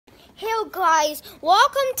Hey guys,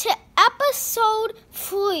 welcome to episode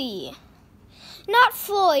 3. Not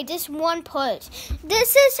 4, just one part.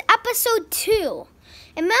 This is episode 2.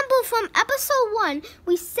 Remember from episode 1,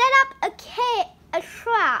 we set up a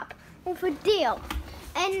trap with a deal.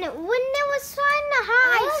 And when it was trying to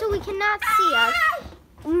hide so we cannot see us,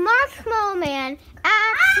 Marshmallow Man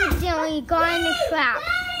accidentally got in the trap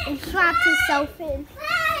and trapped himself in.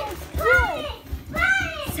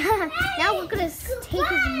 Now we're gonna take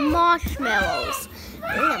his marshmallows.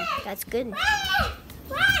 Damn, that's good.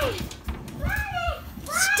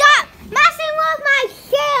 Stop messing with my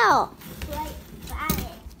shell!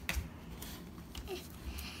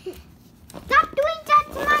 Stop doing that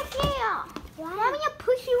to my shell! Want me to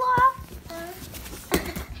push you off?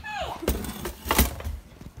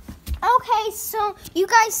 Okay, so you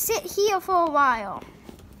guys sit here for a while.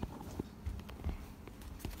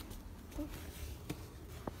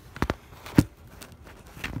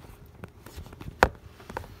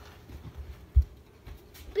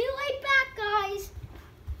 Be right back, guys.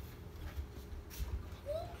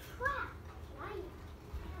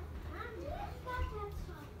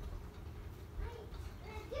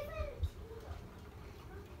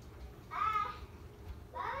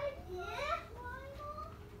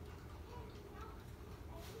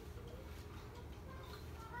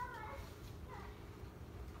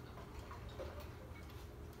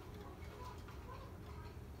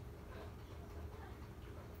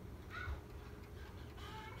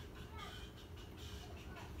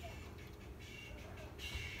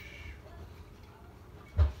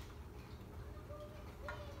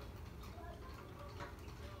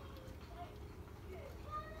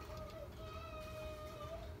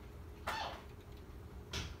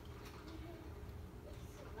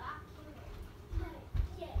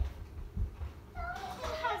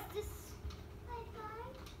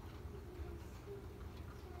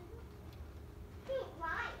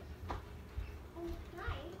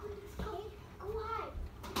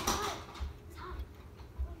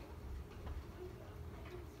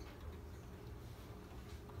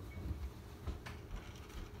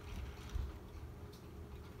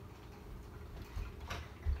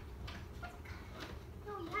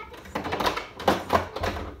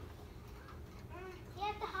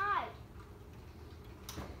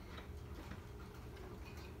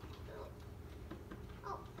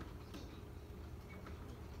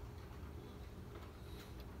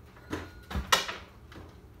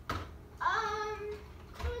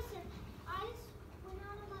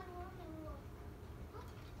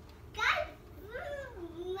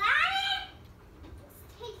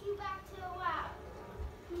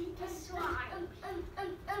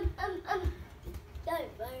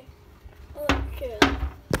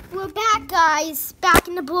 We're back, guys. Back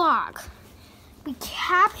in the block. We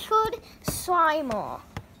captured Slimer.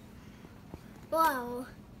 Wow.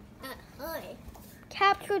 Hi.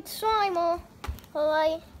 Captured Slimer.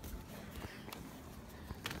 Alright.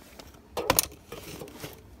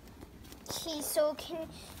 Okay, so can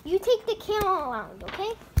you take the camera around,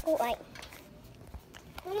 okay? Alright.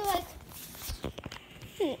 What do you like?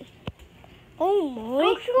 Oh my.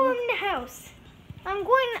 Go show him the house. I'm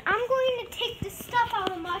going to take the stuff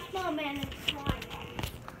out of Marshmallow Man and slime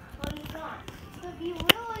while he's gone. It's going to be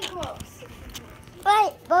really gross.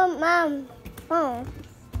 Wait, but Mom. Oh.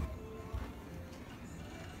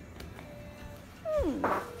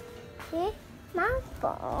 This Mom's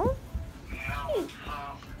phone.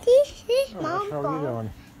 This is Mom's How are you phone. doing?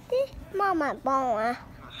 This is Mama's phone.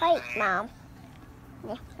 Wait, Mom.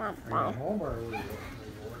 This is Mom's Are you at phone. home or are you working?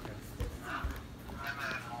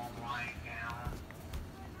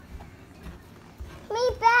 Me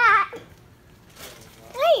back.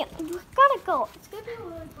 Hey, we gotta go. It's going to be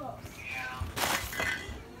really gross.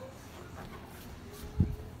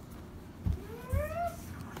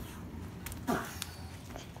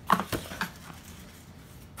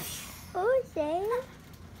 Who's there?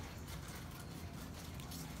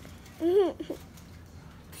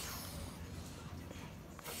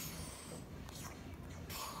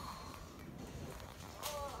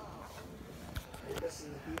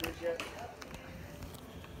 Missing the heaters yet?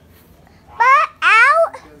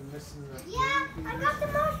 Out. Missing the Yeah, I got the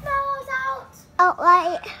marshmallows out. Oh,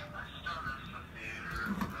 right.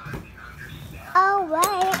 Oh,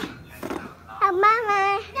 right. Oh,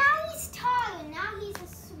 Mama. Now he's tired. Now he's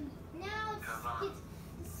asleep. Now it's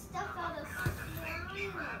the stuff out of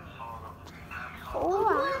slime. Oh,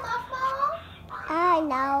 Want a marshmallow? I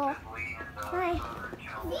know. Hi.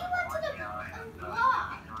 We went to the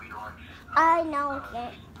block. I know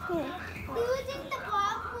that. Do you think the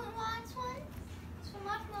block wants one? It's from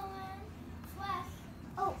Marshmallow Man. Flash.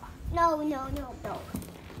 No.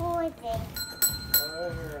 Oh, noisy. I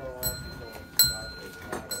hear a lot of people talk about it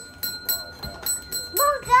tomorrow.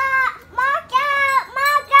 Mark out!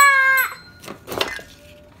 Mark out!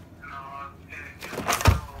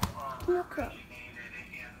 Look at